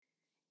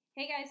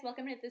Hey guys,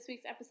 welcome to this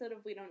week's episode of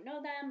We Don't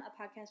Know Them, a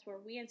podcast where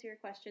we answer your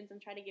questions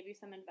and try to give you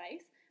some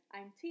advice.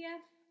 I'm Tia.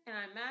 And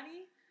I'm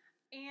Maddie.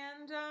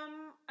 And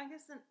I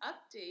guess an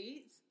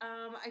update.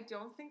 I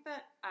don't think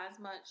that as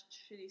much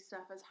shitty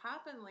stuff has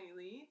happened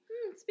lately.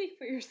 Speak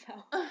for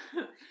yourself.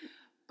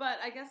 But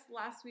I guess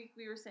last week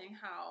we were saying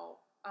how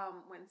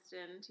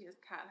Winston, Tia's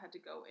cat, had to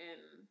go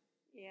in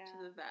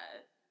to the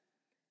vet.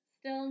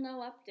 Still no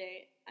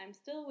update. I'm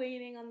still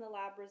waiting on the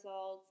lab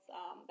results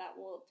that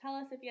will tell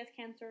us if he has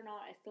cancer or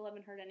not. I still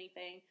haven't heard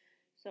anything.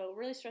 So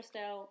really stressed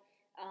out.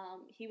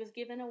 He was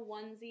given a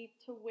onesie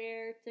to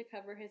wear to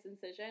cover his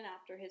incision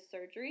after his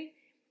surgery.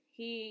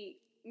 He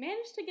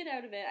managed to get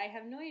out of it. I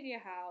have no idea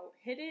how.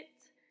 Hid it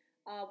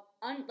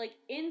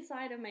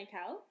inside of my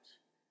couch.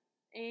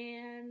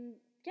 And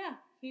yeah,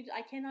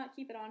 I cannot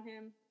keep it on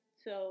him.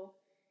 So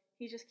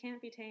he just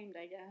can't be tamed,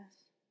 I guess.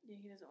 Yeah,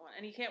 he doesn't want it.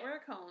 And he can't wear a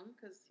cone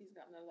because he's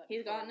gotten out of that.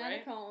 He's gotten out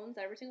of cones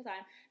every single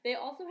time. They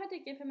also had to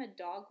give him a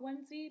dog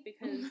onesie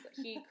because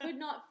he could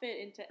not fit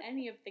into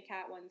any of the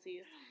cat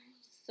onesies.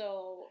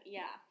 So,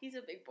 yeah. He's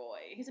a big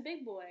boy. He's a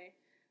big boy.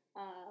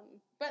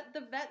 But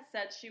the vet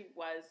said she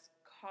was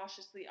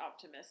cautiously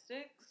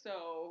optimistic,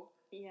 so...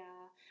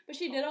 Yeah. But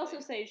she did also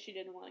say she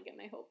didn't want to get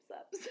my hopes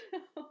up,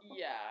 so...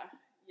 Yeah.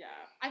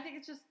 I think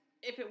it's just,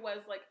 if it was,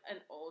 like, an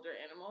older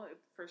animal,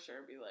 it'd for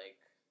sure be, like...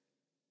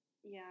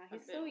 Yeah,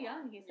 he's so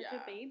young. He's such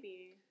a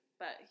baby.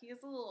 But he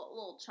is a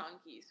little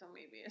chunky, so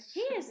maybe it's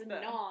He is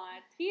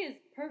not. He is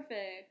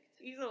perfect.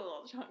 He's a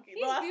little chunky.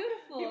 He's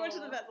beautiful. He went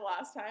to the vet the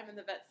last time, and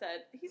the vet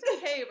said, he's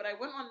okay, but I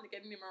wouldn't want him to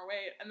get any more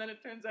weight. And then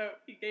it turns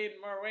out he gained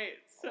more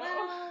weight, so...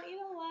 Well,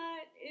 you know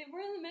what?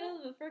 We're in the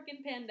middle of a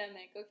freaking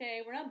pandemic,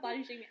 okay? We're not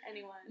body shaming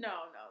anyone.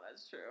 No,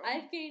 that's true.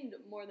 I've gained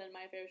more than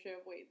my fair share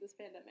of weight this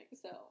pandemic,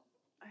 so...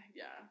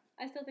 Yeah.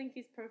 I still think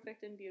he's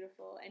perfect and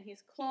beautiful, and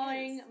he's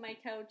clawing my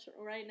couch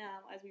right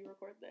now as we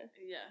record this.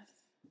 Yes.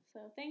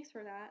 So thanks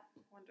for that.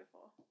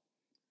 Wonderful.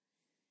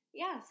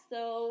 Yeah,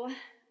 so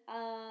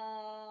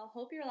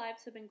hope your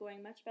lives have been going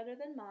much better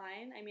than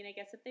mine. I mean, I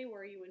guess if they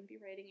were, you wouldn't be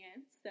writing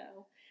in,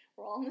 so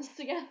we're all in this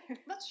together.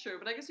 That's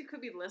true, but I guess you could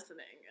be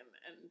listening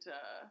and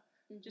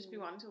just be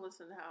wanting to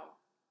listen to how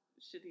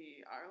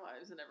shitty our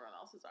lives and everyone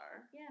else's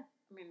are. Yeah.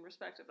 I mean,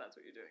 respect if that's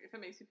what you're doing, if it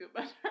makes you feel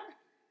better.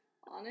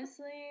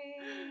 Honestly,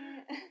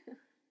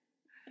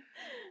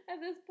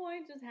 at this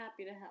point, just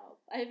happy to help.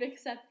 I've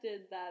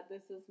accepted that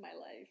this is my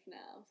life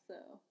now,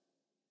 so.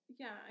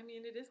 Yeah, I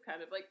mean, it is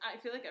kind of, like, I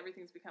feel like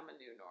everything's become a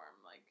new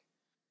norm. Like,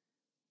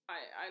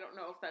 I don't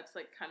know if that's,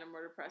 like, kind of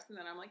more depressing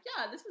than I'm like,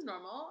 yeah, this is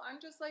normal. I'm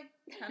just, like,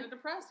 kind of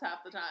depressed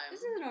half the time.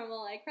 This is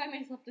normal. I cry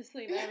myself to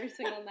sleep every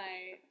single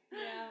night.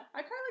 Yeah.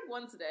 I cry, like,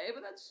 once a day,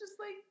 but that's just,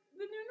 like,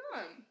 the new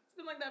norm. It's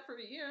been like that for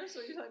a year,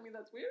 so you're telling me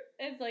that's weird?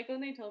 It's like when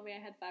they told me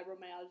I had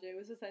fibromyalgia, it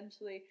was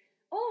essentially,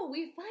 oh,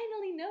 we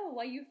finally know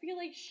why you feel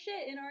like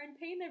shit and are in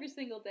pain every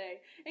single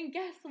day. And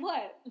guess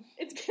what?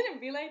 It's gonna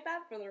be like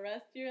that for the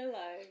rest of your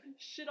life.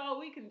 Shit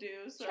all we can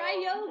do, so... Try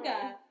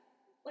yoga!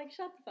 Like,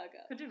 shut the fuck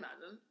up. Could you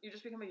imagine? You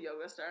just become a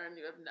yoga star and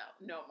you have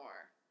no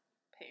more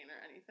pain or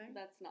anything?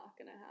 That's not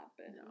gonna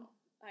happen. No.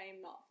 I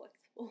am not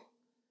flexible.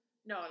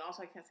 No, and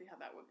also I can't see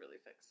how that would really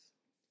fix.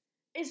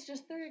 It's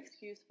just their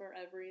excuse for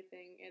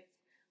everything. It's,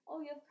 oh,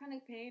 you have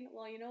chronic pain?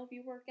 Well, you know, if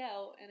you work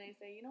out, and I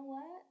say, you know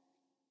what?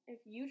 If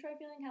you try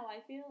feeling how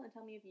I feel, and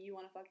tell me if you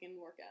want to fucking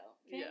work out.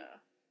 Okay?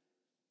 Yeah.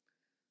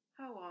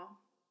 Oh, well.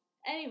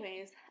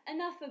 Anyways,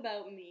 enough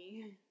about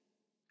me.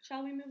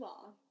 Shall we move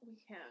on? We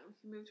can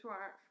move to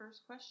our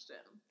first question.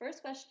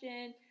 First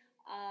question,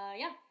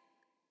 yeah.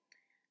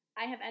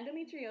 I have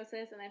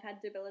endometriosis, and I've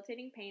had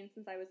debilitating pain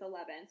since I was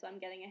 11, so I'm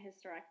getting a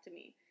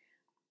hysterectomy.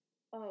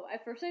 Oh,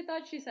 at first I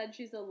thought she said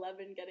she's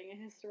 11 getting a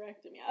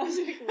hysterectomy. I was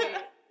like, wait.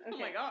 Okay. Oh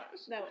my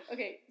gosh. No,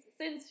 okay.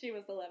 Since she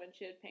was 11,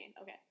 she had pain.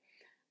 Okay.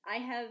 I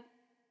have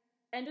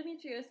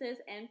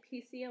endometriosis and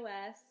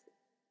PCOS.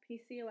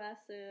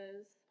 PCOS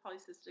is...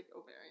 polycystic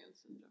ovarian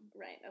syndrome.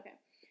 Right, okay.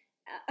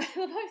 I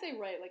love how I say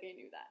right like I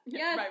knew that.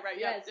 Yeah, yes, right,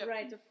 yes, yep.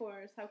 Right, of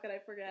course. How could I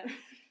forget?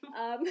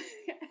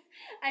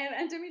 I have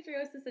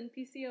endometriosis and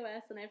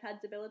PCOS, and I've had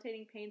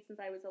debilitating pain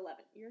since I was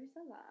 11. You already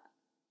said that.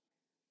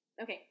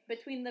 Okay,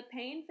 between the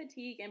pain,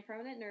 fatigue, and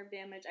permanent nerve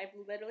damage, I've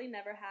literally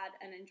never had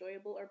an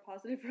enjoyable or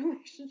positive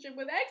relationship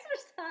with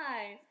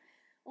exercise.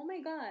 Oh my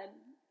god.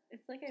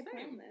 It's like I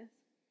promised.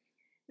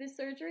 This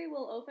surgery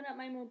will open up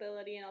my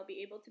mobility and I'll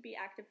be able to be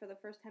active for the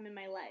first time in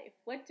my life.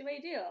 What do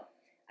I do?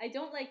 I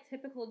don't like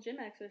typical gym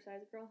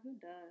exercise. Girl, who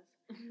does?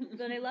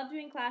 But I love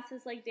doing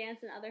classes like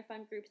dance and other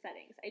fun group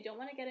settings. I don't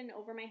want to get in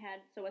over my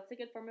head, so what's a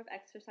good form of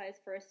exercise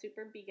for a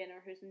super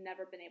beginner who's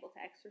never been able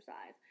to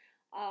exercise?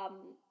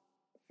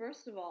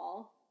 First of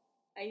all,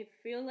 I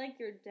feel like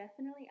you're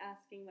definitely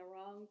asking the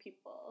wrong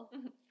people.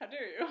 How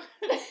dare you?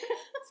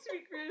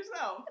 Speak for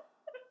yourself.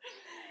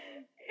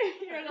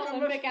 You're an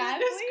Olympic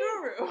athlete?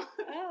 Guru.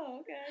 Oh,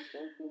 okay.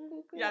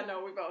 Cool. Yeah,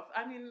 no, we both.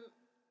 I mean...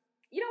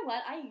 You know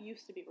what? I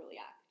used to be really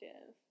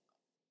active.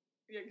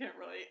 You can't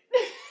relate.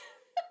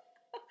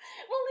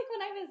 Well, like,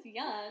 when I was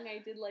young, I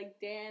did, like,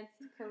 dance,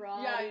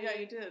 karate. Yeah,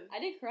 you did. I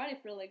did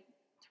karate for, like,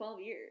 12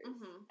 years.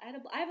 Mm-hmm.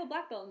 I have a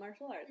black belt in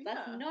martial arts.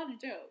 That's Yeah. not a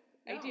joke.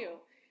 No. I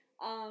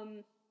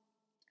do.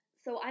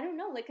 So I don't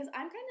know, like, because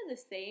I'm kind of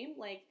the same.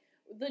 Like,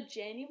 the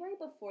January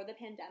before the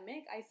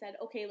pandemic, I said,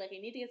 okay, like, I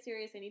need to get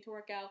serious. I need to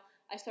work out.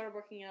 I started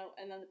working out,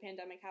 and then the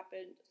pandemic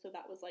happened. So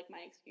that was, like,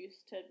 my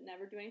excuse to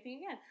never do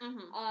anything again.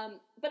 Mm-hmm.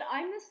 But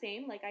I'm the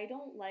same. Like, I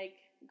don't like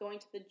going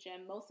to the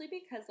gym, mostly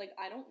because, like,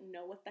 I don't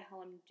know what the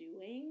hell I'm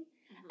doing.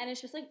 Mm-hmm. And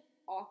it's just, like,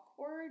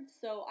 awkward.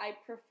 So I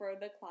prefer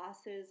the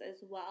classes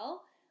as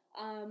well.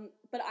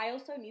 But I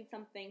also need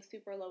something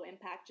super low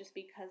impact just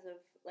because of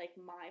like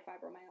my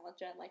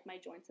fibromyalgia and like my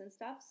joints and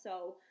stuff.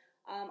 So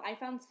I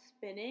found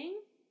spinning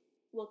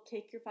will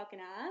kick your fucking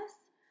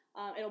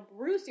ass. It'll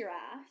bruise your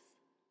ass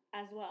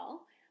as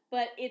well.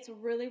 But it's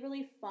really,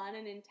 really fun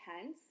and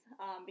intense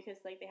because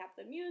like they have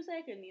the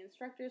music and the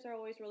instructors are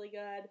always really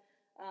good.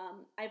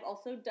 I've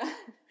also done,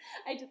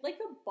 I did like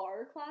a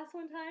bar class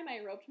one time.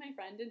 I roped my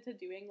friend into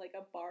doing like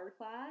a bar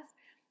class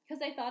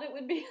because I thought it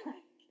would be like,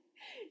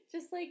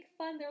 just like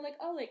fun. They're like,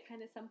 oh, like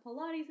kind of some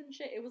Pilates and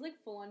shit. It was like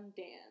full on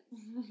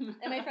dance.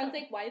 And my friend's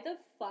like, why the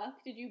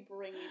fuck did you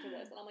bring me to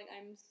this? And I'm like,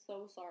 I'm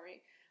so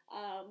sorry.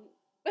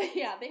 But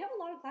yeah, they have a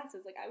lot of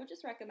classes. Like I would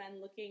just recommend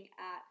looking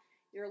at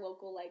your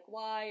local like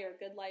Y or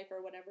Good Life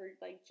or whatever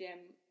like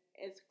gym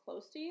is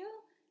close to you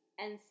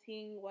and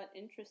seeing what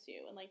interests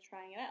you and like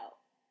trying it out.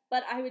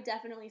 But I would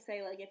definitely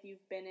say like if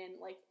you've been in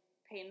like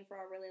pain for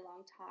a really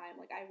long time,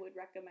 like I would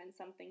recommend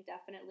something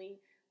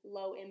definitely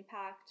low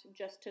impact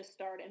just to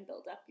start and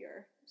build up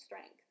your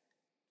strength.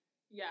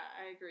 Yeah,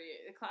 I agree.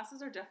 The classes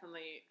are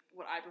definitely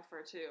what I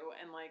prefer too.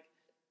 And like,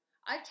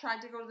 I've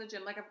tried to go to the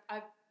gym. Like,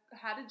 I've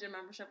had a gym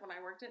membership when I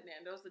worked at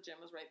Nando's. The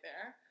gym was right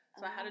there.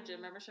 So I had a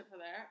gym membership for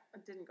there.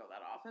 I didn't go that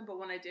often. But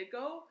when I did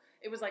go,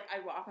 it was like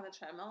I'd walk on the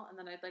treadmill and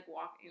then I'd like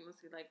walk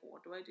aimlessly like,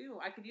 what do I do?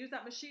 I could use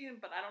that machine,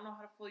 but I don't know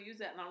how to fully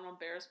use it and I don't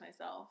want to embarrass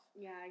myself.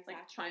 Yeah, exactly.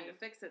 Like trying to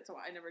fix it. So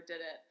I never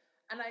did it.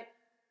 And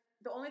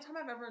the only time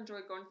I've ever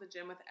enjoyed going to the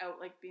gym without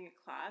like being a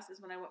class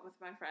is when I went with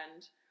my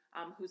friend,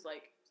 who's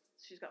like,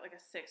 she's got like a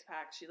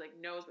 6-pack. She like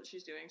knows what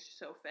she's doing. She's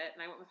so fit. And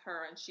I went with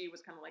her and she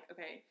was kind of like,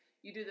 okay,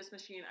 you do this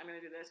machine, I'm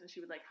going to do this. And she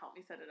would like help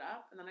me set it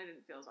up. And then I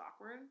didn't feel as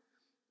awkward.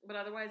 But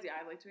otherwise, yeah,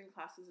 I like doing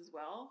classes as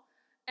well.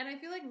 And I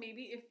feel like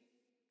maybe if,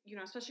 you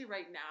know, especially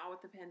right now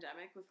with the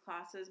pandemic, with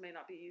classes may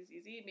not be as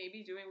easy,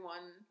 maybe doing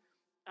one,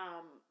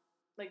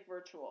 like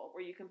virtual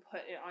where you can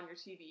put it on your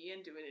TV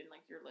and do it in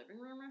like your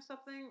living room or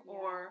something,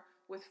 or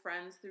with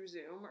friends through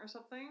Zoom or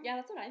something. Yeah,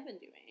 that's what I've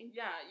been doing.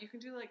 Yeah, you can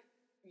do like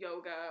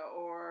yoga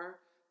or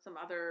some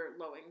other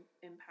low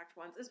impact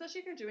ones,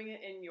 especially if you're doing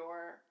it in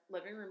your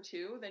living room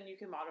too. Then you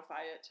can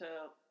modify it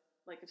to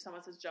like if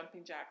someone says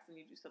jumping jacks, then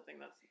you do something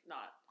that's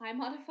not. I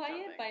modify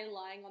jumping. it by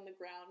lying on the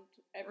ground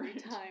every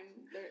time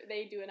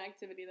they do an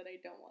activity that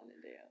I don't want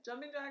to do.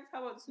 Jumping jacks.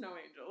 How about snow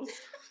angels?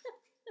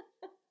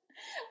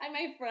 And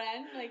my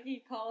friend, like,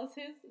 he calls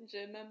his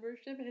gym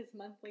membership his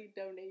monthly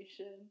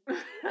donation.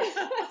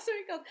 That's what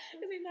he calls,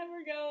 because he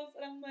never goes.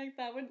 And I'm like,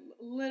 that would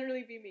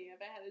literally be me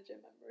if I had a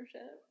gym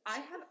membership.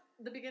 I had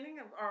the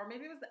beginning of, or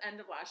maybe it was the end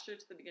of last year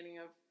to the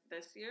beginning of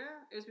this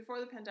year. It was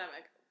before the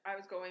pandemic. I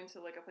was going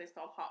to like a place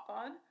called Hot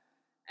Pod,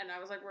 and I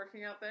was like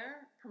working out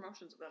there.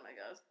 Promotions with them, I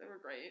guess. They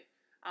were great.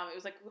 It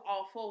was like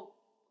all full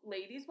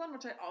ladies one,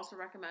 which I also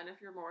recommend if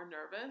you're more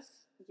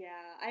nervous.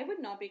 Yeah, I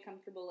would not be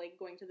comfortable like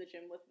going to the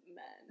gym with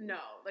men.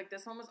 No, like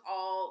this one was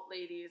all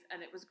ladies, and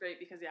it was great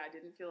because yeah, I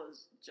didn't feel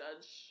as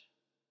judged.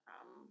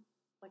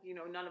 Like, you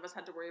know, none of us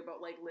had to worry about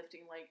like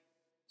lifting like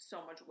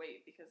so much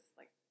weight because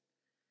like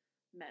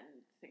men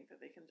think that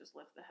they can just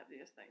lift the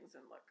heaviest things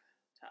and look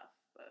tough,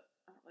 but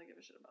I don't really give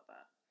a shit about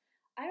that.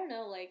 I don't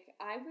know, like,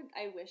 I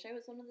wish I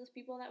was one of those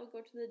people that would go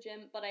to the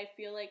gym, but I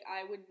feel like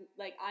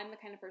I'm the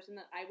kind of person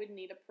that I would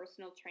need a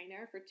personal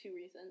trainer for 2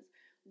 reasons.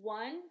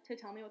 1, to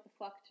tell me what the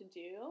fuck to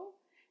do,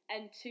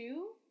 and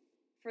 2,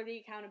 for the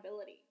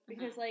accountability.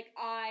 Because,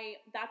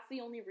 that's the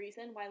only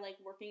reason why, like,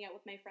 working out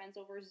with my friends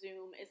over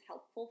Zoom is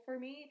helpful for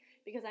me,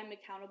 because I'm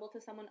accountable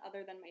to someone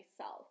other than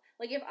myself.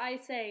 Like, if I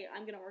say,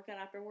 I'm gonna work out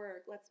after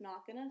work, that's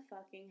not gonna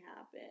fucking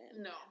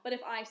happen. No. But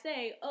if I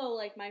say, oh,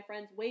 like, my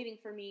friend's waiting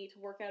for me to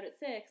work out at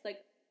 6,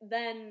 like,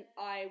 then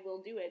I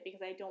will do it because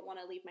I don't want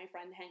to leave my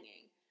friend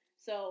hanging.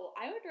 So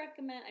I would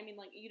recommend, I mean,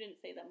 like, you didn't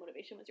say that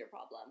motivation was your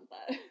problem,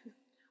 but...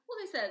 Well,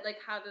 they said,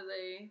 like, how do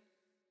they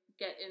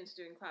get into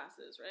doing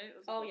classes, right?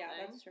 Oh, yeah,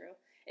 that's true.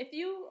 If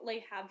you,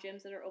 like, have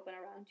gyms that are open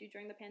around you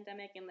during the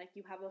pandemic and, like,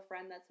 you have a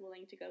friend that's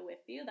willing to go with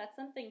you, that's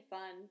something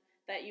fun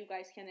that you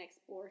guys can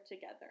explore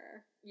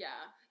together.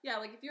 Yeah. Yeah,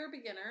 like, if you're a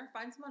beginner,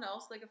 find someone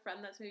else, like, a friend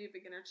that's maybe a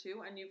beginner,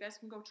 too, and you guys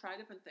can go try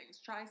different things.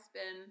 Try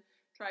spin,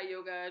 try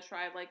yoga,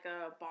 try, like,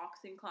 a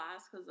boxing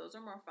class, because those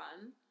are more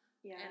fun.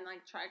 Yeah. And,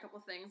 like, try a couple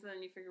things, and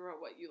then you figure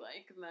out what you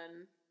like, and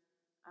then,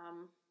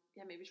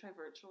 yeah, maybe try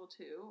virtual,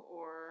 too,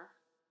 or,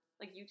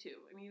 like,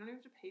 YouTube. I mean, you don't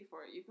have to pay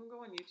for it. You can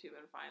go on YouTube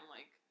and find,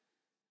 like,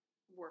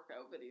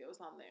 workout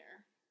videos on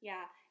there.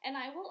 Yeah, and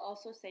I will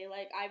also say,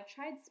 like, I've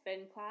tried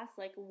spin class.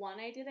 Like, one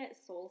I did at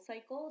Soul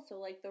Cycle, so,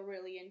 like, the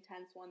really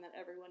intense one that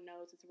everyone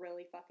knows. It's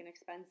really fucking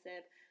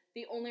expensive.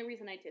 the only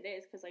reason I did it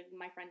is because, like,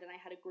 my friend and I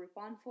had a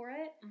Groupon for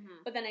it.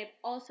 Mm-hmm. But then I've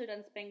also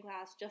done spin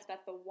class just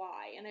at the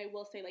Y, and I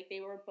will say, like,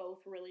 they were both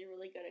really,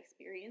 really good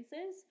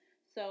experiences.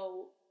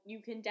 So you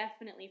can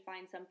definitely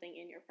find something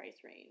in your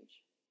price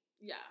range.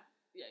 Yeah,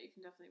 you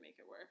can definitely make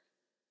it work.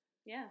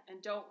 Yeah.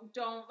 And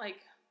don't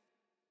like,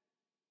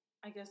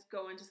 I guess,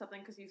 go into something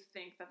because you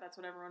think that that's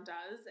what everyone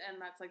does, and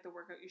that's, like, the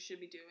workout you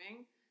should be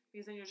doing,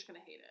 because then you're just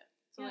gonna hate it.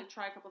 So, like,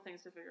 try a couple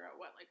things to figure out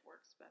what, like,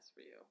 works best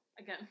for you.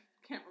 Again,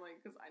 can't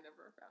relate because I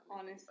never found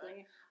anything.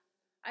 Honestly.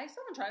 I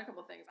still haven't tried a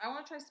couple things. I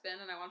want to try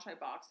spin and I want to try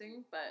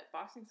boxing, but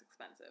boxing's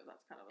expensive.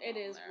 That's kind of the problem. It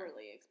is there.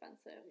 really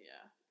expensive.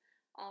 Yeah.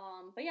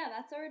 But yeah,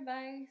 that's our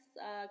advice.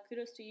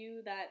 Kudos to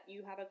you that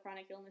you have a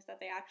chronic illness that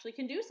they actually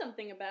can do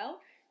something about.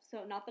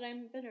 So, not that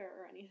I'm bitter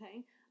or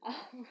anything.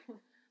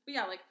 But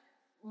yeah, like,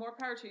 more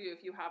power to you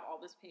if you have all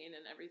this pain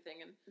and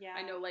everything. And yeah.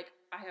 I know, like,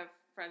 I have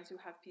friends who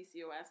have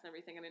PCOS and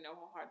everything, and I know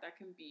how hard that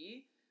can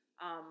be.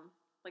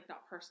 Like,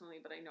 not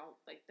personally, but I know,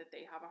 like, that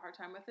they have a hard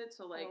time with it.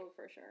 So, like, oh,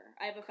 for sure.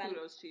 I have a friend.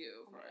 Kudos to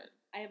you for it.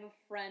 I have a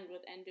friend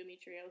with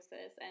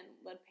endometriosis, and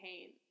the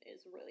pain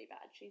is really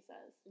bad, she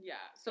says.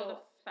 Yeah.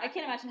 So the fact I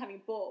can't imagine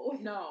having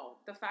both.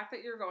 No. The fact that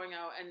you're going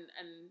out and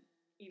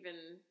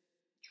even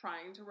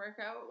trying to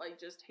work out, like,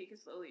 just take it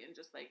slowly and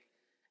just, like,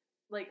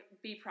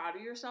 be proud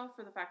of yourself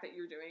for the fact that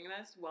you're doing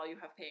this while you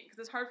have pain.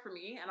 Because it's hard for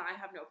me, and I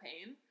have no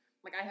pain.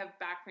 Like, I have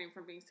back pain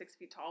from being 6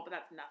 feet tall, but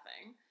that's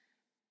nothing.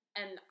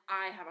 And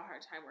I have a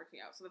hard time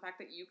working out. So the fact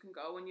that you can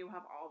go when you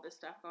have all this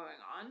stuff going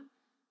on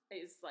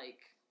is,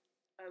 like,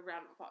 a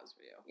round of applause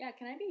for you. Yeah,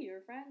 can I be your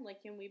friend?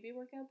 Like, can we be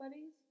workout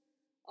buddies?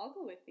 I'll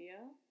go with you.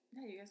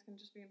 Yeah, you guys can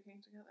just be in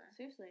pain together.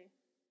 Seriously.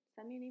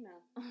 Send me an email.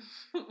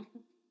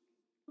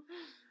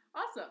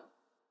 Awesome.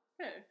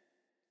 Okay.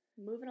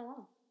 Moving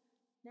along.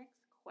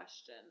 Next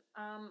question.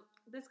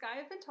 This guy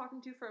I've been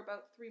talking to for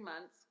about 3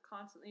 months,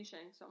 constantly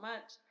sharing so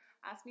much,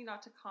 asked me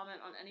not to comment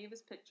on any of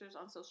his pictures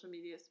on social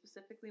media,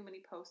 specifically when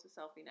he posts a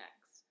selfie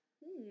next.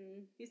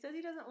 He says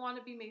he doesn't want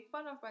to be made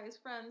fun of by his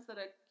friends that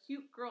a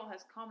cute girl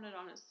has commented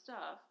on his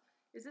stuff.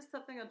 Is this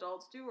something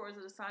adults do, or is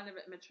it a sign of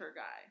an immature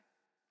guy?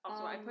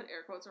 Also, I put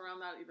air quotes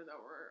around that, even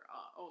though we're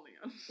only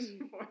on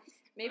voice.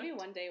 Maybe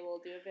one day we'll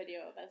do a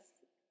video of us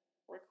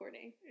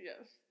recording.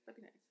 Yes, that'd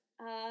be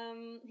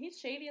nice. He's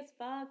shady as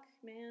fuck,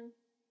 man.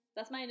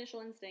 That's my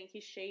initial instinct.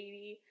 He's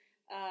shady.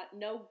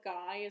 No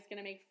guy is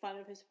gonna make fun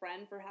of his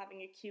friend for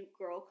having a cute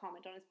girl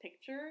comment on his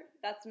picture.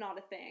 That's not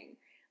a thing.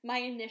 My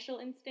initial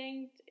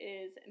instinct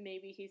is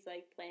maybe he's,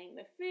 like, playing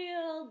the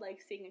field, like,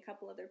 seeing a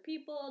couple other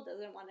people,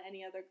 doesn't want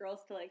any other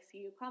girls to, like, see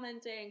you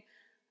commenting.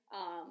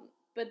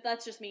 But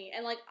that's just me.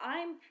 And, like,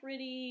 I'm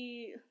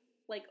pretty,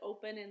 like,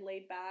 open and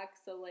laid back,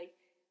 so, like,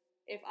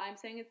 if I'm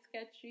saying it's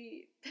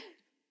sketchy,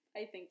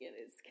 I think it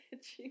is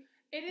sketchy.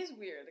 It is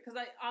weird, because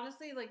I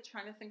honestly, like,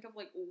 trying to think of,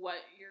 like, what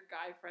your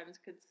guy friends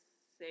could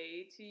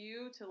say to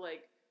you to,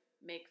 like,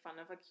 make fun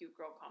of a cute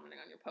girl commenting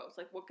on your post.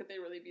 Like, what could they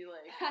really be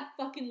like? That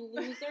fucking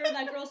loser,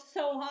 that girl's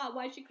so hot,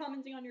 why is she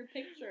commenting on your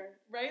picture?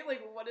 Right?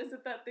 Like, what is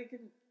it that they can...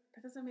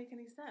 That doesn't make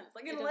any sense.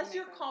 Like, unless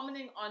you're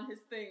commenting on his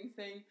thing,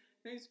 saying,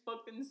 nice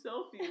fucking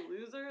selfie,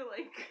 loser,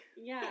 like...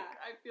 Yeah. Like,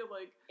 I feel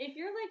like... If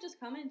you're, like, just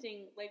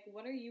commenting, like,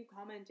 what are you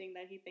commenting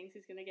that he thinks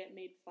he's gonna get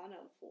made fun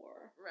of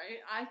for?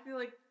 Right? I feel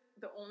like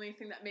the only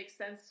thing that makes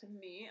sense to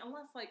me,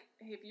 unless, like,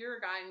 hey, if you're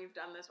a guy and you've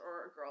done this,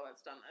 or a girl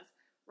that's done this,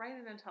 write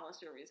in and tell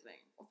us your reasoning.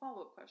 A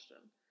follow-up question.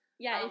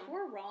 Yeah, if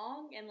we're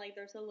wrong and, like,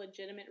 there's a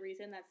legitimate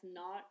reason that's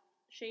not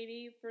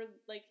shady for,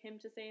 like, him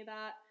to say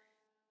that,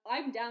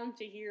 I'm down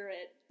to hear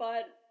it.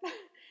 But,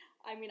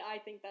 I mean, I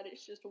think that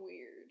it's just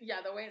weird.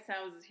 Yeah, the way it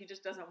sounds is he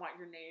just doesn't want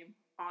your name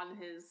on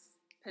his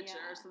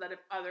picture, so that if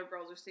other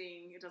girls are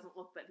seeing, it doesn't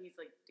look that he's,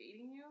 like,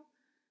 dating you.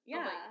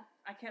 Yeah. But, like,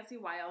 I can't see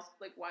why else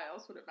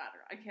would it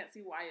matter? I can't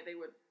see why they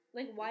would...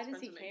 Like, why does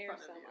he care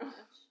so much?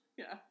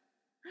 Yeah.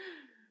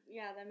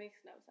 Yeah, that makes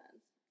no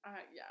sense.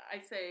 Yeah,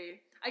 I'd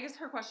say, I guess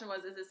her question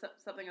was, is this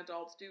something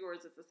adults do, or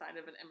is this a sign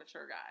of an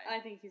immature guy?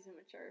 I think he's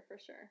immature, for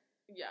sure.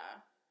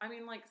 Yeah. I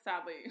mean, like,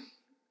 sadly,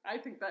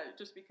 I think that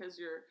just because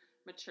you're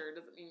mature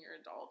doesn't mean you're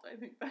adult. I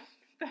think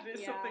that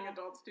is something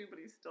adults do, but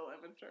he's still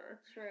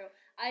immature. True.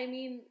 I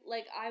mean,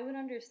 like, I would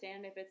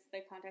understand if it's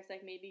the context,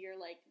 like, maybe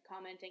you're, like,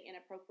 commenting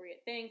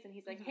inappropriate things, and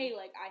he's like, hey,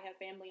 like, I have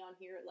family on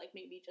here, like,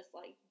 maybe just,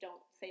 like,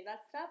 don't say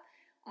that stuff.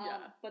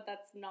 But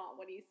that's not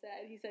what he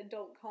said. He said,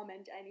 don't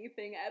comment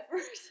anything ever.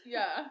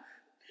 Yeah.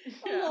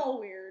 A little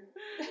weird.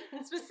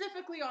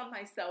 Specifically on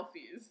my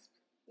selfies.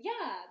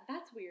 Yeah,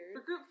 that's weird.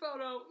 For group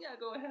photo, yeah,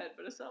 go ahead,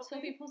 but a selfie? So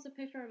if he posts a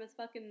picture of his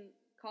fucking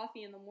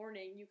coffee in the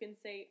morning, you can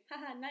say,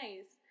 haha,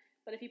 nice.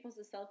 But if he posts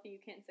a selfie, you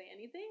can't say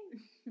anything?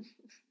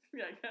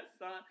 Yeah, I guess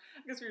not.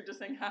 I guess we were just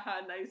saying,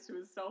 haha, nice to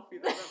his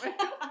selfie.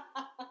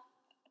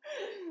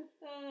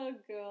 Oh,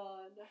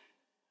 God.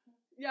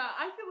 Yeah,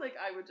 I feel like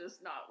I would just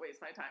not waste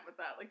my time with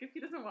that. Like, if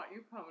he doesn't want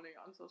you commenting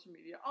on social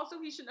media.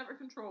 Also, he should never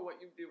control what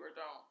you do or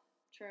don't.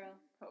 True.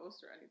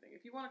 Post or anything.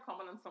 If you want to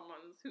comment on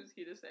someone's, who's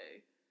he to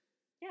say?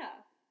 Yeah.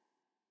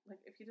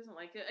 Like, if he doesn't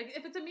like it. Like,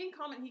 if it's a mean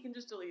comment, he can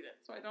just delete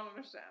it. So I don't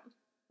understand.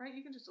 Right?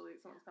 You can just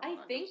delete someone's I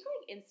comment. think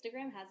like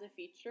Instagram has a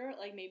feature,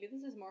 like maybe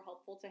this is more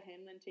helpful to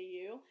him than to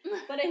you,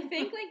 but I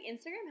think like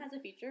Instagram has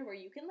a feature where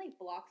you can like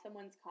block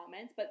someone's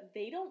comments, but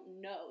they don't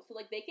know. So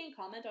like they can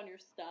comment on your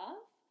stuff,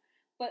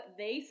 but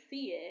they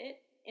see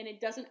it and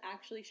it doesn't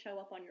actually show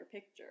up on your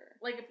picture.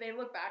 Like if they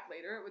look back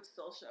later, it would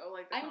still show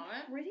like the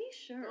comment. I'm pretty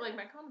sure. But like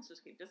my comments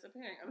just keep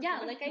disappearing. Yeah,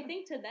 like I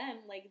think to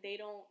them, like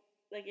they don't,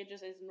 like it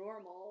just is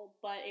normal,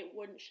 but it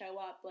wouldn't show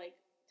up like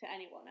to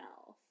anyone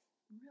else.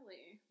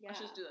 Really? Yeah. I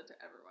should just do that to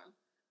everyone.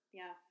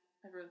 Yeah.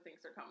 Everyone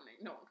thinks they're commenting.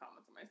 No one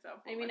comments on my stuff.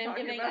 I mean, I'm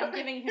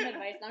giving him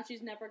advice. Now she's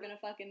never gonna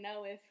fucking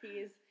know if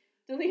he's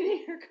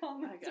deleting her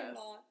comments or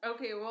not.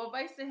 Okay, well,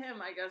 advice to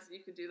him, I guess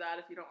you could do that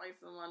if you don't like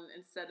someone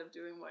instead of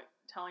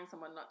telling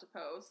someone not to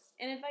post.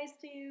 And advice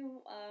to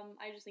you,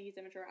 I just think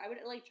he's immature. I would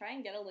like try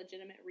and get a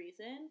legitimate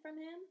reason from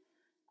him.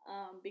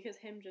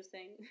 Because him just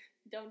saying,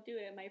 don't do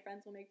it, my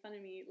friends will make fun of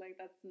me, like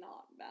that's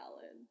not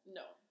valid.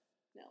 No.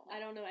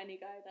 I don't know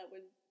any guy that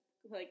would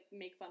like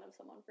make fun of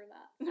someone for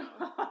that. So.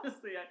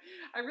 Honestly,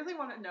 I really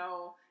want to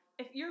know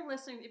if you're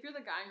listening. If you're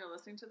the guy and you're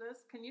listening to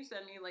this, can you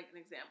send me like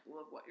an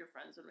example of what your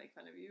friends would make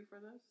fun of you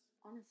for this?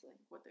 Honestly,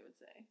 what they would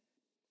say.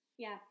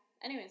 Yeah.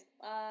 Anyways,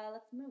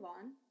 let's move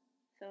on.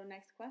 So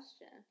next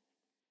question.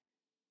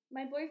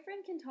 My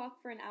boyfriend can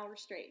talk for an hour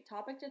straight,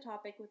 topic to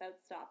topic,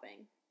 without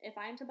stopping. If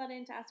I'm to butt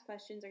in to ask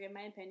questions or give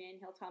my opinion,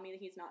 he'll tell me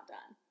that he's not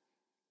done.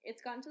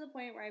 It's gotten to the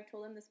point where I've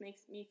told him this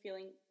makes me feel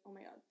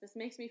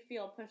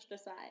pushed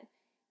aside.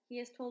 He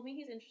has told me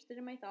he's interested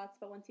in my thoughts,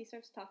 but once he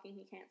starts talking,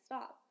 he can't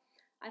stop.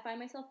 I find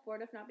myself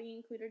bored of not being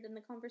included in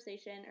the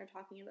conversation or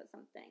talking about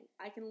something.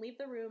 I can leave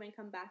the room and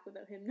come back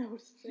without him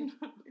noticing.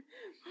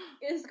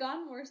 It has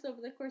gotten worse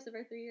over the course of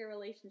our 3-year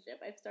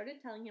relationship. I've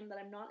started telling him that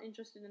I'm not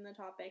interested in the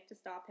topic to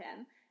stop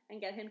him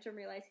and get him to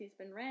realize he's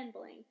been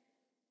rambling.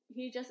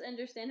 He just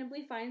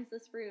understandably finds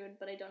this rude,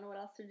 but I don't know what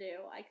else to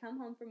do. I come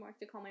home from work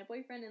to call my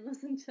boyfriend and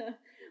listen to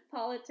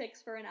politics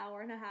for an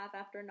hour and a half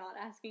after not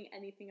asking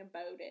anything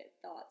about it.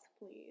 Thoughts,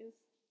 please.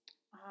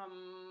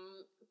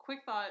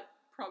 Quick thought,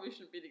 probably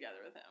shouldn't be together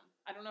with him.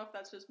 I don't know if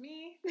that's just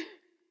me,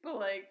 but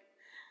like...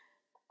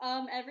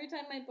 every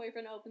time my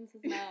boyfriend opens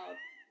his mouth,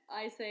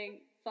 I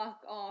say,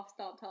 fuck off,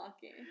 stop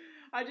talking.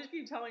 I just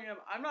keep telling him,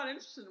 I'm not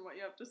interested in what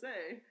you have to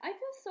say. I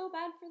feel so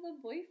bad for the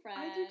boyfriend.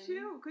 I do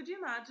too. Could you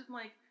imagine,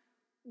 like,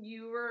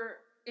 you were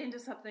into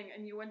something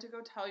and you went to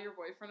go tell your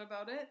boyfriend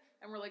about it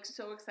and were like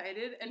so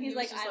excited and he's he was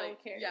like, just I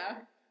don't care. Yeah,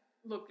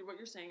 look, what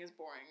you're saying is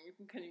boring.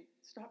 Can you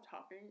stop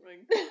talking?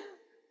 Like,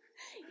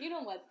 you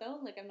know what though?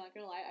 Like, I'm not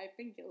gonna lie, I've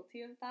been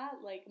guilty of that.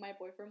 Like, my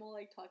boyfriend will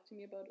like talk to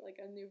me about like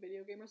a new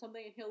video game or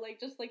something, and he'll like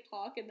just like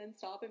talk and then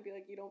stop and be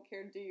like, "You don't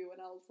care, do you?" And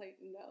I was like,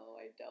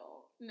 "No, I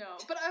don't." No,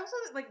 but I also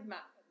like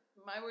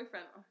my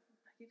boyfriend. I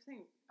keep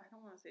saying I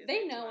don't want to say.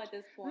 They know at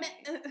this point.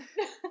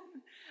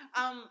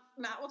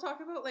 Matt will talk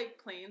about like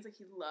planes. Like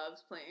he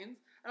loves planes,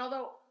 and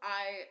although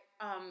I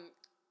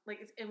like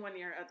it's in one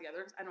ear out the other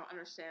because I don't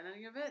understand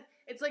any of it.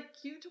 It's like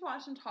cute to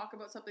watch him talk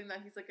about something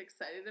that he's like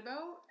excited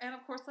about, and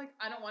of course, like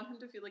I don't want him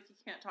to feel like he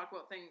can't talk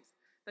about things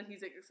that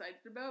he's like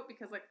excited about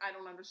because like I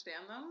don't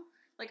understand them.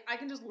 Like I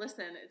can just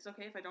listen. It's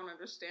okay if I don't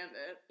understand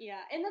it. Yeah,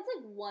 and that's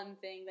like one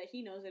thing that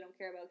he knows I don't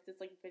care about because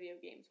it's like video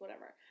games,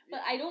 whatever.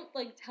 But I don't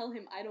like tell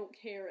him I don't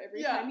care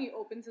every time he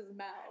opens his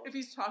mouth. If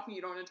he's talking,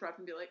 you don't interrupt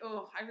and be like,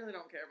 "Oh, I really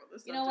don't care about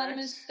this." You know what? I'm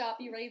gonna stop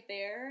you right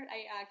there.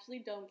 I actually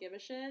don't give a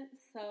shit.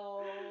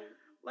 So.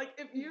 Like,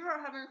 if you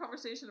are having a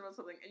conversation about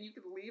something and you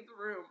could leave the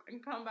room and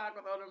come back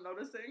without him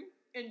noticing,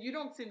 and you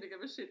don't seem to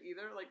give a shit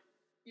either, like,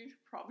 you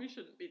probably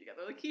shouldn't be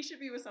together. Like, he should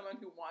be with someone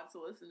who wants to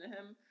listen to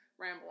him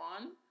ramble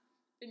on,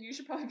 and you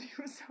should probably be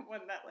with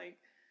someone that, like,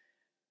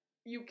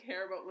 you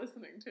care about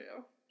listening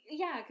to.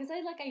 Yeah, because I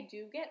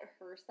do get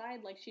her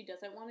side. Like, she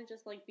doesn't want to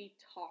just, like, be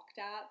talked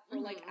at for,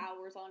 like,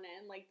 hours on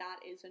end. Like,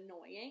 that is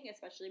annoying,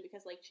 especially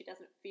because, like, she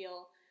doesn't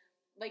feel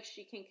like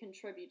she can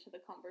contribute to the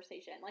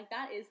conversation. Like,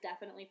 that is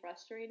definitely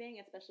frustrating,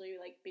 especially,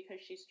 like, because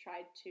she's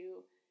tried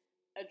to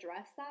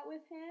address that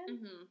with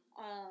him.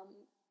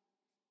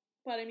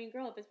 But, I mean,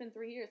 girl, if it's been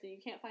 3 years and you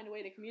can't find a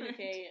way to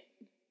communicate,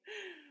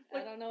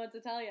 like, I don't know what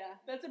to tell you.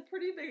 That's a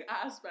pretty big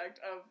aspect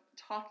of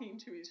talking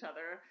to each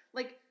other.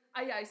 Like,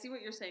 I see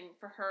what you're saying.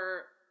 For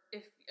her,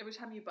 if every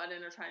time you butt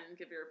in or try and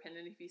give your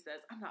opinion, if he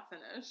says, I'm not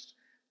finished,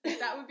 like,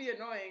 that would be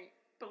annoying.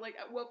 But, like,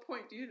 at what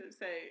point do you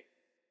say,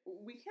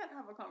 we can't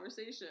have a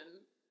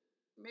conversation,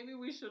 maybe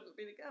we shouldn't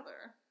be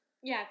together?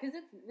 Yeah, because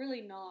it's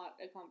really not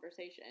a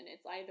conversation.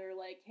 It's either,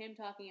 like, him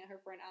talking at her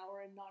for an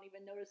hour and not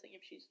even noticing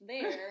if she's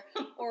there,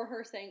 or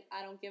her saying,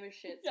 I don't give a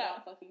shit,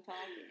 stop fucking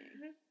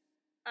talking.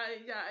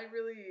 I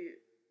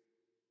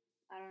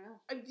don't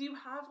know. Do you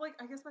have, like,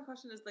 I guess my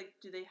question is, like,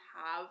 do they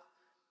have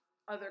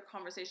other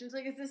conversations?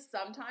 Like, is this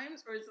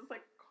sometimes, or is this,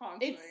 like,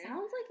 constantly? It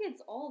sounds like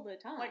it's all the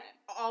time. Like,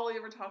 all he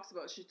ever talks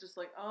about, she's just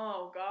like,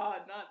 oh,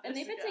 God, not this. And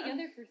they've been again.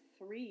 together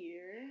for 3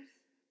 years.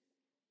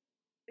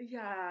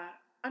 Yeah.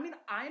 I mean,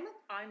 I'm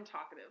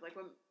talkative. Like,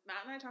 when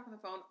Matt and I talk on the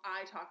phone,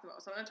 I talk the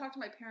most. So when I talk to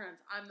my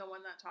parents, I'm the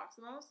one that talks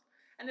the most.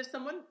 And if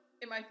someone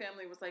in my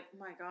family was like, oh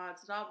my God,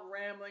 stop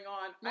rambling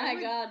on. My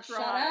God, shut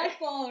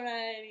up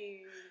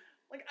already.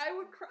 Like, I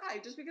would cry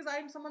just because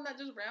I'm someone that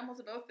just rambles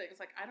about things.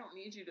 Like, I don't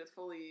need you to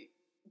fully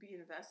be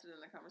invested in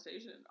the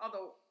conversation.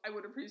 Although, I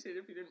would appreciate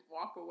if you didn't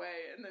walk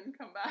away and then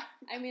come back.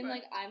 I mean,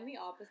 like, I'm the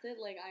opposite.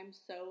 Like, I'm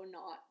so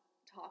not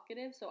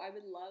talkative, so I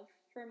would love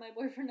for my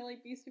boyfriend to,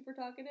 like, be super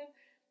talkative.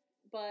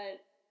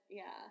 But,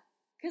 yeah.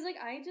 Because,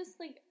 like, I just,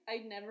 like, I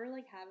never,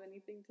 like, have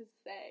anything to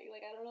say.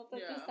 Like, I don't know if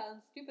that just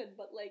sounds stupid,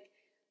 but, like,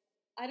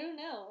 I don't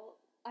know.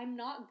 I'm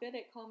not good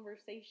at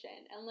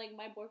conversation. And, like,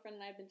 my boyfriend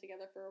and I have been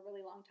together for a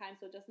really long time,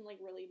 so it doesn't, like,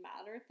 really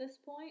matter at this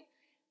point.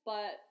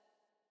 But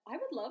I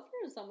would love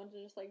for someone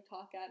to just, like,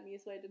 talk at me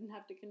so I didn't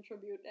have to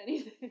contribute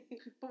anything.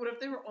 But what if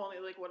they were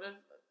only, like, what if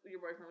your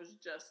boyfriend was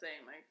just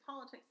saying, like,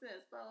 politics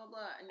this, blah, blah,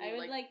 blah, and I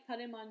would, like, put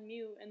him on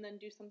mute and then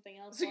do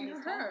something else so while you're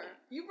he's her.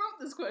 talking. You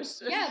wrote this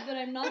question. Yeah, but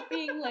I'm not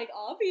being, like,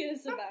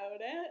 obvious about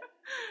it.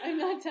 I'm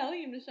not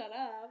telling him to shut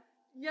up.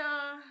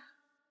 Yeah.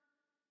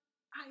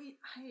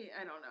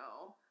 I don't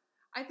know.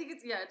 I think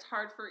it's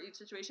hard for each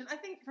situation. I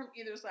think from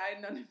either side,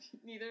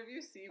 neither of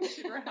you seem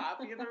super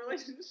happy in the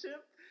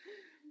relationship.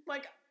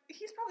 Like,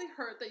 he's probably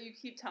hurt that you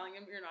keep telling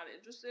him you're not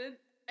interested,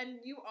 and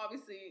you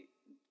obviously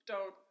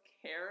don't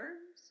care.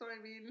 So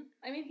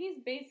I mean, he's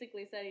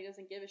basically said he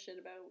doesn't give a shit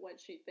about what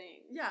she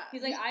thinks. Yeah.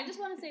 He's like, I just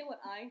want to say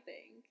what I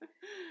think,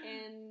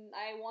 and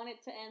I want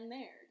it to end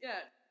there.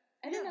 Yeah.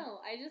 I don't know.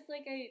 I just,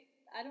 like,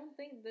 I don't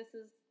think this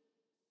is,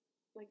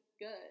 like,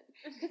 good.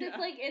 Because it's,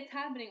 like, it's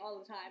happening all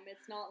the time.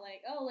 It's not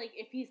like, oh, like,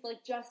 if he's,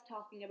 like, just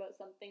talking about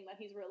something that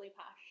he's really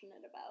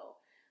passionate about,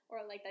 or,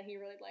 like, that he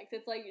really likes.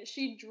 It's, like,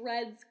 she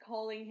dreads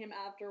calling him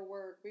after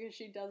work because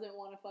she doesn't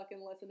want to fucking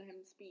listen to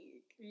him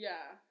speak.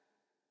 Yeah.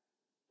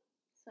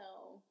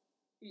 So.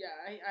 Yeah,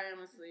 I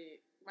honestly,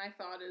 my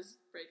thought is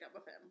break up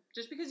with him.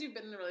 Just because you've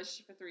been in a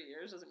relationship for 3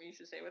 years doesn't mean you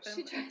should stay with him.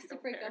 She tries to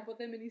break up with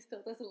him and he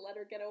still doesn't let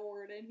her get a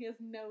word in. He has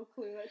no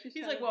clue that she's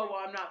He's like, well,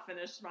 I'm not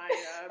finished my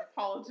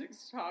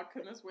politics talk.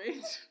 Can this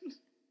wait?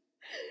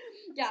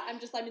 Yeah, I'm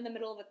in the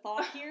middle of a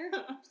thought here.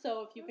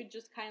 So if you could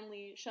just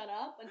kindly shut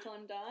up until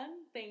I'm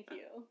done, thank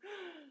you.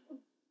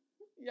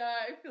 Yeah,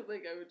 I feel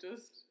like I would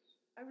just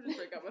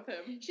break up with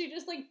him. She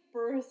just, like,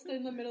 burst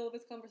in the middle of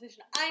his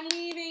conversation. I'm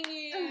leaving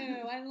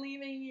you! I'm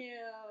leaving you!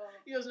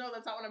 He goes, no,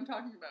 that's not what I'm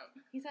talking about.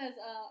 He says,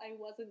 I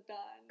wasn't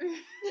done.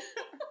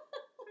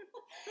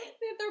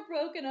 If they're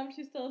broken up,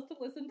 she still has to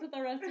listen to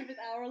the rest of his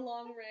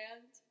hour-long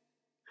rant.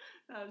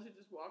 No, she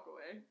just walk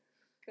away.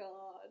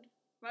 God.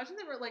 Imagine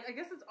they were, like, I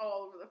guess it's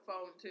all over the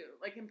phone, too.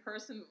 Like, in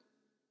person,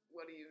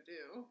 what do you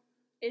do?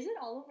 Is it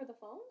all over the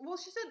phone? Well,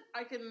 she said,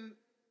 I can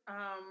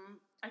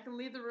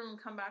leave the room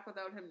and come back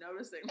without him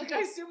noticing. Like,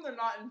 I assume they're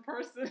not in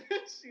person.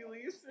 She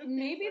leaves.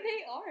 Maybe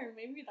they are.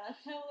 Maybe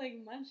that's how, like,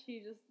 much he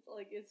just,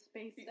 like, is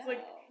spaced out. He's,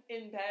 like,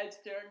 in bed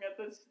staring at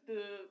the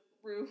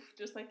roof,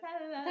 just like,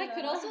 That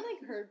could also,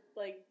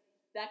 like,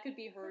 that could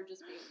be her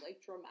just being,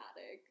 like,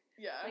 dramatic.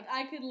 Yeah. Like,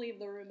 I could leave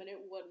the room and it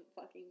wouldn't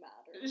fucking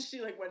matter.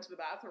 She, like, went to the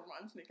bathroom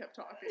once and he kept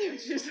talking and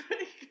she's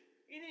like,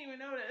 you didn't even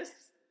notice.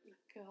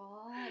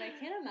 God, I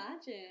can't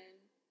imagine.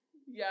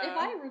 Yeah. If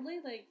I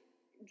really, like,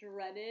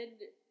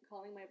 dreaded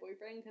calling my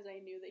boyfriend because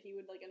I knew that he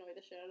would, like, annoy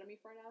the shit out of me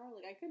for an hour,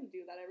 like, I couldn't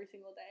do that every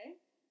single day.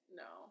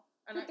 No.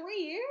 For 3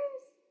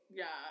 years?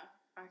 Yeah,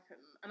 I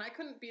couldn't. And I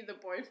couldn't be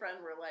the boyfriend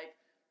where, like,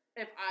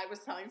 if I was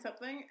telling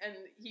something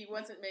and he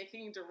wasn't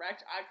making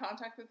direct eye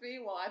contact with me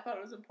while I thought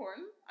it was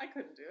important, I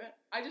couldn't do it.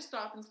 I just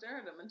stop and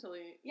stare at him until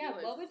he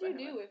what would you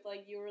do if,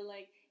 like, you were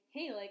like,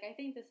 hey, like, I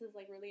think this is,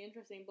 like, really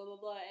interesting, blah, blah,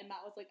 blah, and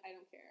Matt was like, I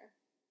don't care.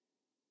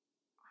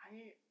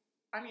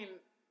 I mean,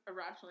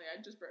 irrationally,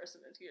 I'd just burst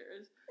into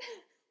tears.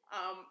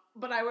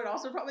 But I would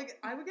also probably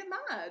get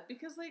mad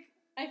because, like,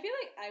 I feel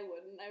like I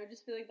wouldn't. I would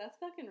just be like, that's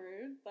fucking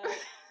rude, but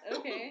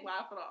okay.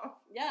 Laugh it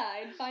off. Yeah,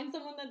 I'd find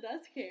someone that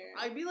does care.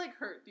 I'd be, like,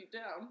 hurt deep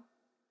down.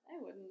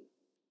 I wouldn't.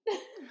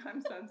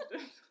 I'm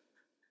sensitive.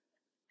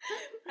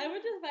 I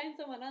would just find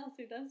someone else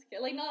who does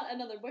care. Like, not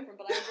another boyfriend,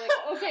 but I would be like,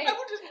 okay. I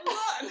would just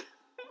run.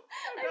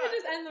 I would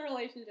just end the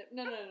relationship.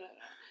 No.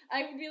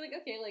 I would be like,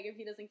 okay, like, if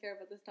he doesn't care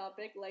about this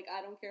topic, like,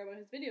 I don't care about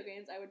his video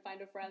games, I would find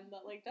a friend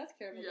that, like, does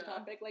care about the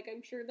topic, like, I'm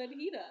sure that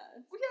he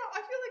does. Well, yeah,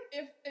 I feel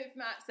like if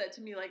Matt said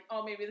to me, like,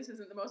 oh, maybe this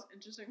isn't the most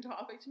interesting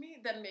topic to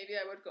me, then maybe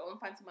I would go and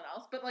find someone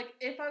else. But, like,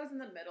 if I was in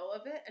the middle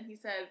of it and he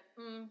said,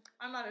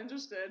 I'm not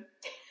interested,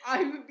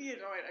 I would be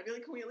annoyed. I'd be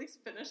like, can we at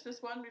least finish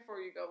this one before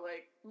you go,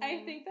 like,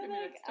 I think that,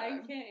 like, I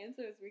can't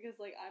answer this because,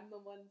 like, I'm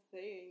the one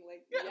saying,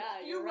 like,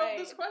 yeah, you're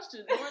right. You wrote this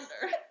question, no wonder.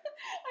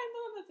 I'm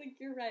the one that's like,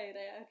 you're right,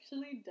 I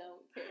actually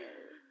don't care.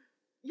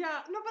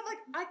 Yeah, no, but, like,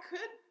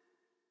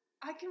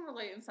 I can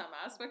relate in some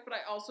aspect, but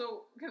I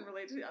also can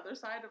relate to the other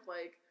side of,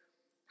 like,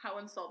 how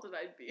insulted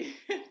I'd be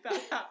if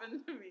that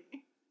happened to me.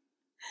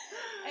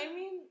 I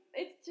mean,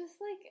 it's just,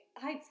 like,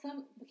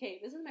 okay,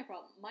 this is my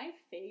problem. My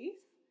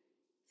face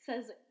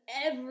says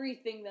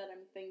everything that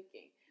I'm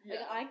thinking. Yeah.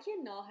 Like, I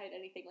cannot hide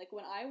anything. Like,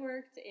 when I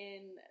worked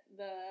in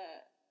the,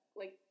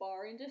 like,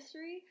 bar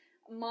industry,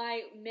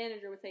 my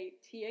manager would say,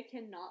 Tia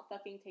cannot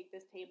fucking take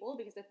this table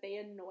because if they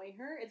annoy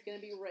her, it's gonna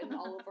be written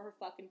all over her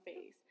fucking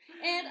face.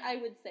 And I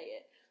would say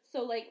it.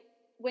 So, like,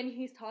 when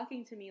he's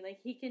talking to me, like,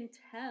 he can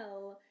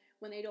tell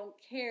when they don't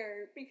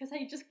care because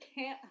I just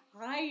can't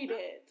hide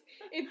it.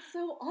 It's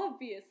so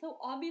obvious. So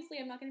obviously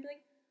I'm not going to be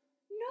like,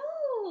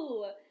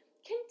 no,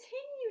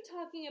 continue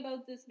talking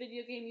about this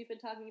video game you've been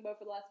talking about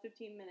for the last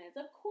 15 minutes.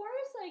 Of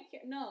course I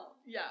can. No.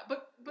 Yeah,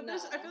 but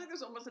there's, I No. feel like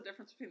there's almost a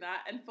difference between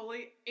that and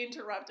fully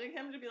interrupting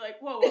him to be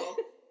like, whoa,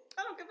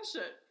 I don't give a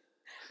shit.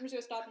 I'm just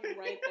going to stop you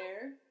right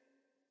there.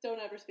 Don't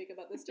ever speak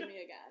about this to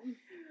me again.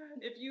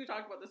 If you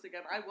talk about this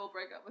again, I will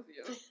break up with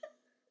you.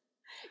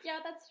 Yeah,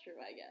 that's true,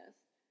 I guess.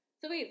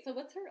 So wait, so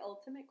what's her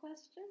ultimate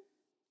question?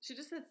 She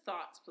just said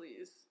thoughts,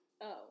 please.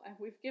 Oh,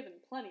 we've given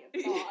plenty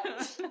of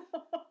thoughts.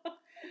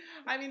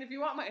 I mean, if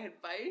you want my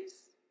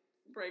advice,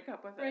 break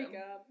up with him. Break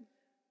up.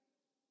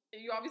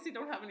 You obviously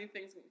don't have any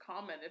things in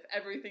common if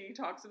everything he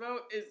talks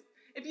about is...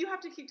 If you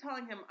have to keep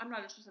telling him, I'm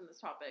not interested in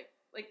this topic,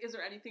 like, is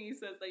there anything he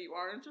says that you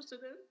are interested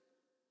in?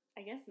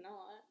 I guess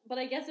not. But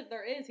I guess if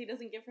there is, he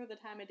doesn't give her the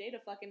time of day to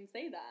fucking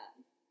say that.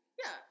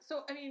 Yeah,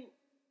 so, I mean,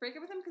 break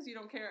up with him because you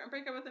don't care, and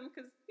break up with him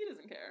because he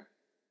doesn't care.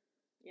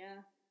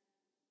 Yeah.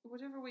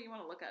 Whichever way you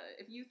want to look at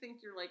it. If you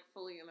think you're, like,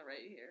 fully in the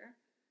right here,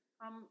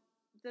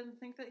 then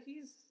think that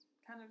he's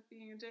kind of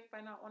being a dick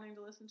by not wanting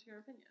to listen to your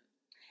opinion.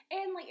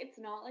 And, like, it's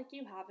not like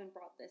you haven't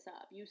brought this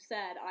up. You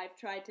said, I've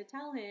tried to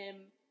tell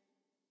him,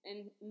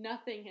 and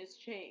nothing has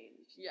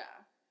changed. Yeah.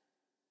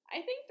 I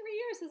think 3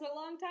 years is a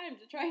long time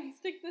to try and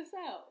stick this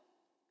out.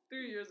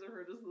 3 years of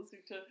her just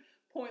listening to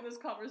pointless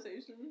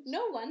conversations.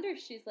 No wonder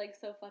she's, like,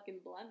 so fucking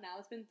blunt now.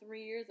 It's been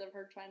 3 years of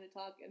her trying to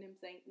talk and him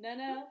saying,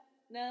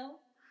 no,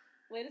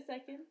 wait a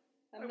second,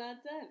 I'm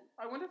not done.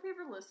 I wonder if he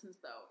ever listens,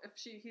 though. If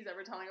he's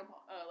ever telling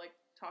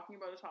talking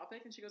about a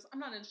topic, and she goes, I'm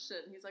not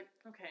interested, and he's like,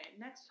 okay,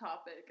 next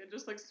topic, and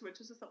just, like,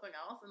 switches to something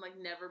else, and, like,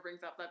 never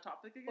brings up that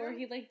topic again. Or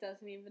he, like,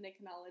 doesn't even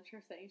acknowledge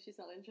her saying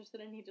she's not interested,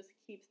 and he just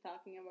keeps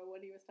talking about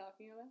what he was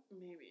talking about.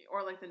 Maybe.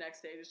 Or, like, the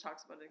next day, he just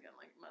talks about it again,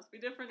 like, must be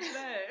different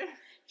today.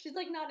 She's,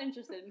 like, not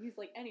interested, and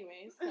he's like,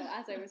 anyways, so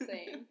as I was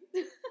saying.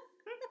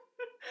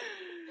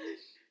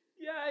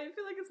 Yeah, I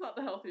feel like it's not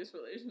the healthiest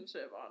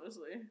relationship,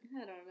 honestly.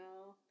 I don't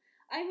know.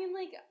 I mean,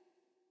 like,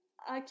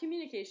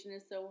 communication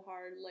is so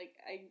hard, like,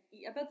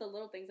 about the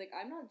little things, like,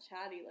 I'm not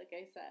chatty, like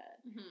I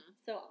said,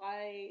 so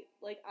I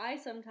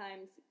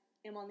sometimes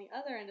am on the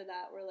other end of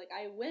that, where, like,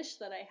 I wish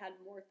that I had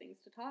more things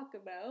to talk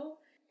about.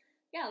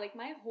 Yeah, like,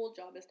 my whole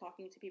job is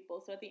talking to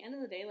people, so at the end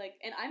of the day, like,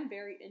 and I'm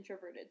very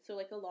introverted, so,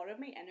 like, a lot of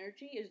my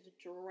energy is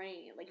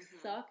drained, like,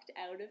 sucked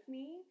out of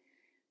me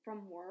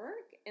from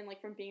work, and,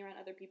 like, from being around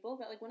other people,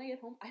 but, like, when I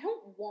get home, I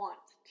don't want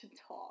to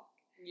talk.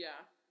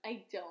 Yeah.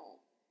 I don't.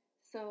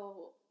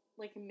 So...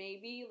 like,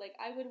 maybe, like,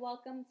 I would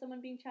welcome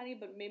someone being chatty,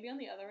 but maybe on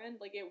the other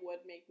end, like, it would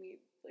make me,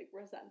 like,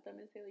 resent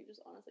them and say, like,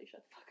 just honestly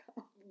shut the fuck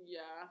up.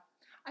 Yeah.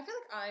 I feel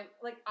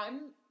like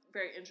I'm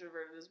very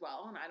introverted as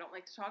well, and I don't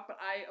like to talk, but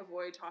I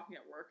avoid talking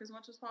at work as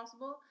much as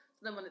possible.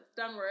 So then when it's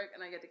done work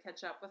and I get to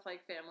catch up with,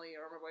 like, family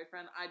or my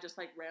boyfriend, I just,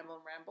 like,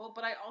 ramble.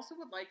 But I also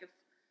would like if,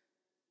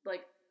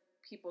 like,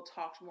 people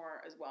talked more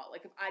as well.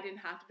 Like, if I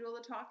didn't have to do all the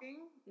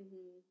talking,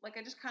 like,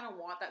 I just kind of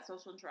want that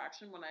social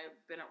interaction when I've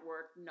been at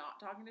work not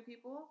talking to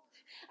people.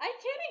 I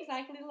can't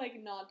exactly, like,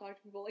 not talk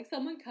to people. Like,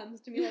 someone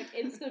comes to me, like,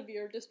 in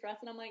severe distress,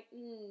 and I'm like,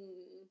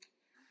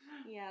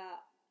 yeah,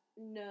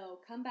 no,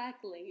 come back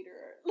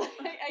later.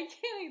 Like, I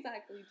can't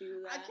exactly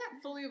do that. I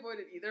can't fully avoid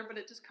it either, but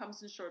it just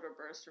comes in shorter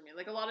bursts for me.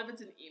 Like, a lot of it's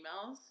in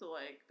emails, so,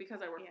 like,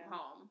 because I work from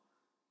home,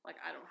 like,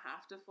 I don't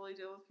have to fully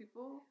deal with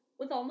people.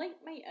 With all,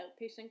 like, my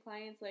outpatient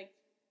clients, like,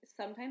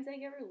 sometimes I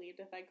get relieved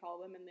if I call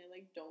them and they,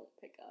 like, don't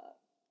pick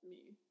up.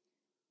 Me.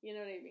 You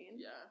know what I mean?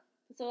 Yeah.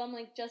 So I'm,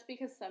 like, just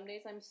because some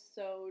days I'm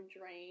so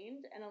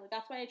drained, and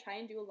that's why I try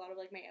and do a lot of,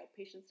 like, my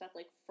outpatient stuff,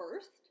 like,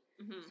 first.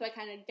 So I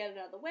kind of get it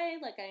out of the way,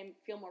 like, I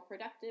feel more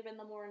productive in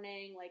the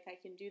morning, like, I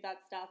can do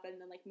that stuff, and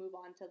then, like, move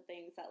on to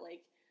things that,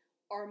 like,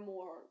 are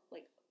more,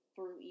 like,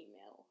 through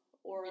email,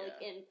 or,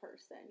 like, in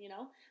person, you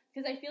know?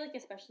 Because I feel like,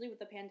 especially with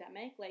the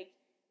pandemic, like,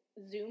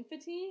 Zoom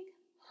fatigue,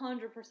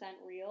 100%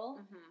 real.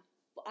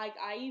 Like,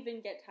 I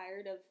even get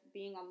tired of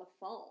being on the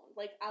phone.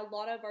 Like, a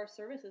lot of our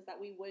services that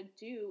we would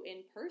do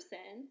in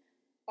person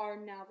are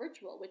now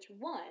virtual, which,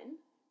 one,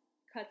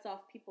 cuts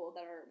off people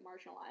that are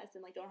marginalized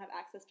and, like, don't have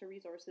access to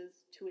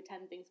resources to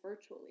attend things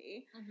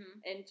virtually.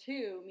 And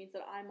two, means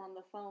that I'm on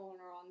the phone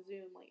or on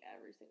Zoom, like,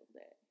 every single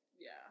day.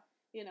 Yeah.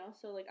 You know?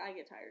 So, like, I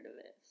get tired of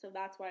it. So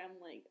that's why I'm,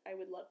 like, I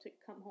would love to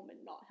come home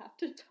and not have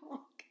to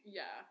talk.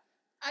 Yeah.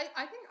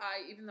 I think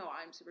even though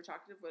I'm super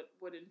talkative,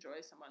 would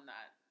enjoy someone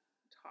that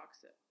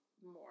talks it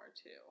more,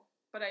 too.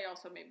 But I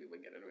also maybe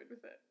would get annoyed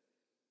with it.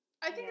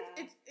 I think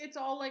it's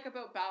all, like,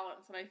 about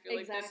balance, and I feel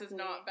like this is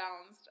not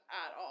balanced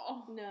at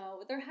all.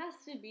 No, there has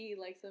to be,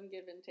 like, some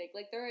give and take.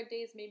 Like, there are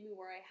days maybe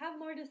where I have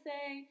more to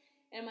say,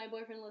 and my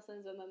boyfriend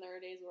listens, and then there are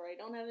days where I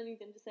don't have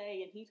anything to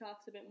say, and he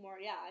talks a bit more.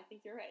 Yeah, I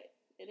think you're right.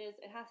 It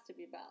has to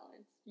be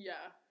balanced.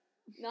 Yeah.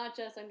 Not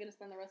just, I'm going to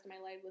spend the rest of my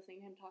life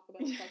listening to him talk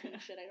about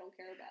fucking shit I don't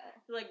care about.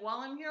 Like,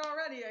 while I'm here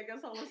already, I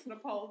guess I'll listen to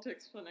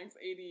politics for the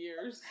next 80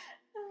 years.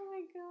 Oh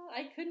my god.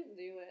 I couldn't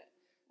do it.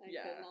 I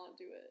could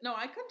not do it. No,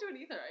 I couldn't do it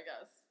either, I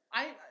guess.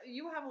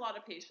 You have a lot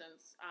of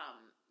patience,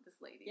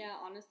 this lady. Yeah,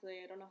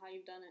 honestly, I don't know how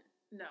you've done it.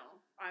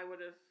 No, I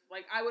would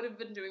have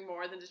been doing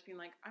more than just being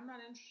like, I'm not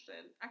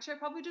interested. Actually, I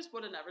probably just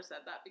would have never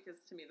said that,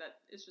 because to me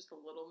that is just a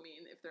little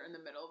mean if they're in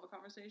the middle of a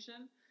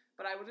conversation.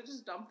 But I would have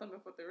just dumped them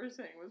if what they were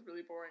saying was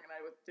really boring and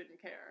I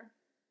didn't care.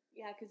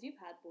 Yeah, because you've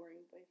had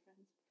boring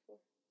boyfriends before.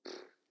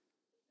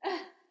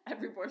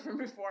 Every boyfriend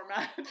before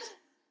Matt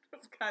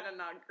was kind of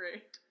not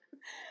great.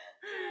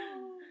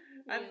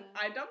 And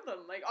I dumped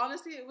them. Like,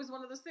 honestly, it was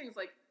one of those things,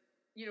 like,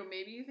 you know,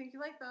 maybe you think you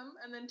like them,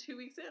 and then 2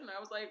 weeks in, I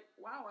was like,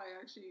 wow, I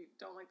actually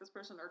don't like this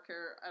person or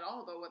care at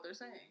all about what they're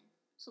saying.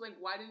 So, like,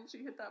 why didn't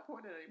you hit that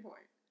point at any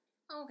point?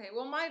 Okay,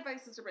 well, my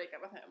advice is to break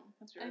up with him.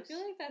 What's yours? I feel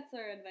like that's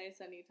our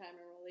advice anytime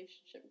a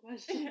relationship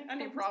question.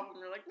 Any problem,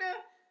 you're like, nah.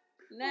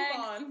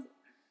 Next. Move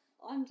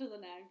on to the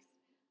next.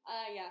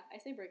 Yeah, I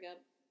say break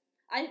up.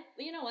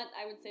 You know what?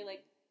 I would say,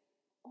 like,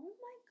 oh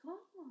my god.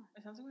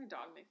 It sounds like my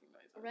dog making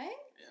noises. Right?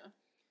 Yeah.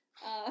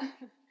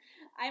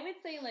 I would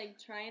say, like,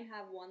 try and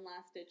have one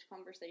last ditch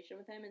conversation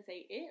with him and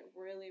say, it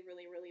really,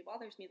 really, really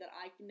bothers me that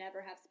I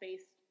never have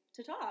space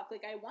to talk.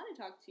 Like, I want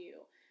to talk to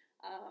you.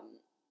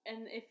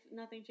 And if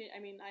nothing changes, I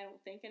mean, I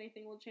don't think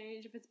anything will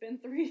change if it's been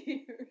 3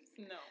 years.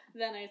 No.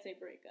 Then I say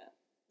break up.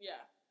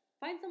 Yeah.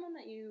 Find someone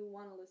that you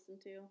want to listen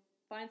to.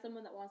 Find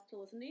someone that wants to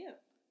listen to you.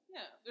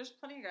 Yeah, there's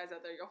plenty of guys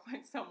out there. You'll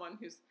find someone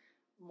who's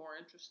more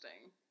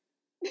interesting.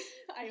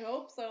 I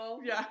hope so.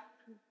 Yeah.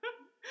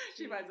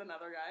 She finds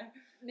another guy.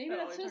 Maybe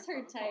that's just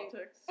her type.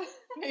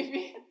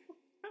 Maybe.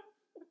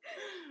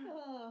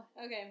 Oh,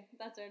 okay,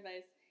 that's our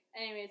advice.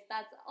 Anyways,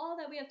 that's all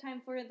that we have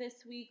time for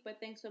this week, but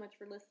thanks so much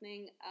for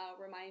listening.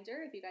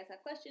 Reminder, if you guys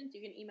have questions,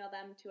 you can email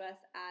them to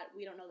us at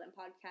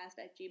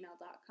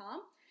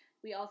wedon'tknowthempodcast@gmail.com.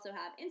 We also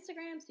have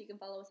Instagram, so you can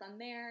follow us on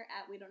there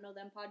at We Don't Know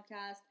Them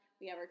Podcast.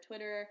 We have our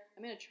Twitter.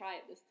 I'm going to try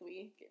it this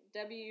week.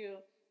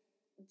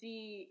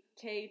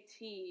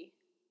 WDKT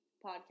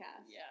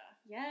Podcast. Yeah.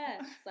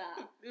 Yes.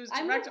 It was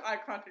direct eye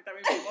contact that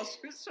we made while she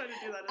was trying to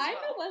do that as I'm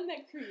well. the one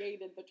that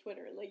created the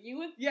Twitter. Like, you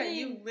would Yeah, think,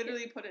 you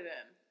literally put it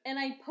in. And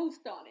I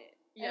post on it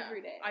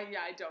every day.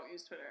 I don't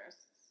use Twitter,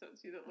 so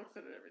it's you that looks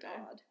at it every day.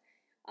 God.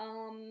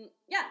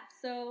 Yeah,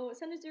 so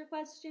send us your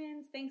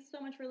questions. Thanks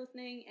so much for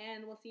listening,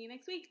 and we'll see you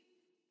next week.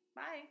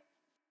 Bye.